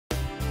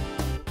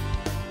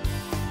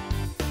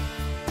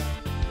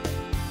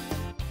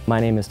My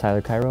name is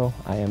Tyler Cairo.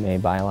 I am a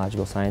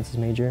biological sciences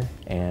major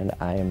and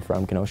I am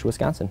from Kenosha,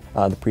 Wisconsin.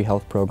 The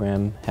pre-health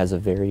program has a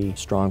very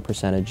strong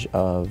percentage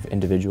of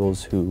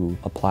individuals who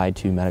apply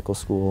to medical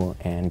school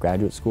and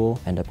graduate school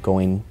end up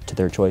going to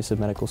their choice of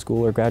medical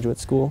school or graduate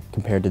school.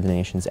 Compared to the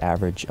nation's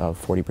average of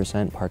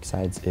 40%,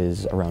 Parkside's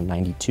is around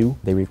 92.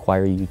 They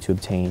require you to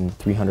obtain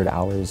 300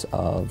 hours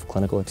of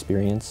clinical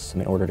experience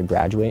in order to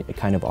graduate. It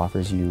kind of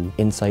offers you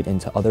insight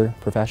into other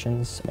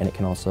professions, and it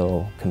can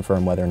also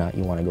confirm whether or not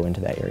you want to go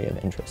into that area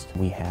of interest.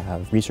 We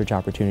have research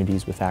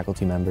opportunities with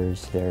faculty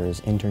members. There's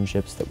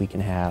internships that we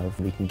can have.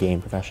 We can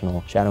gain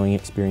professional shadowing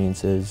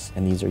experiences,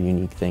 and these are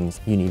unique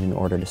things you need in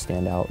order to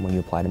stand out when you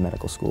apply to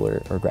medical school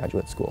or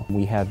graduate school.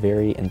 We have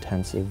very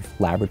intensive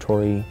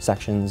laboratory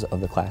sections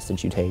of the class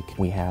that you take.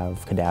 We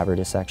have cadaver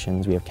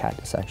dissections, we have cat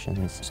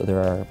dissections. So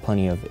there are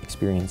plenty of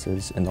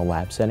experiences in the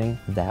lab setting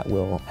that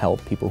will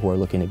help people who are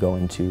looking to go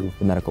into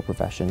the medical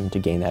profession to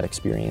gain that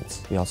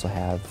experience. We also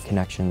have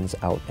connections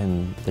out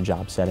in the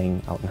job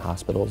setting, out in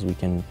hospitals. We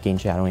can gain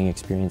shadowing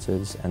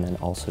experiences and then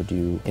also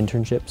do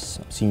internships.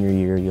 Senior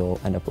year,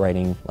 you'll end up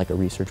writing like a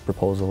research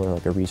proposal or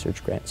like a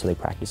research grant. So they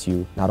practice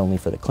you not only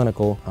for the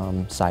clinical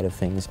side of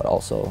things, but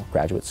also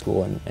graduate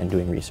school and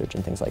doing research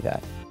and things like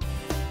that.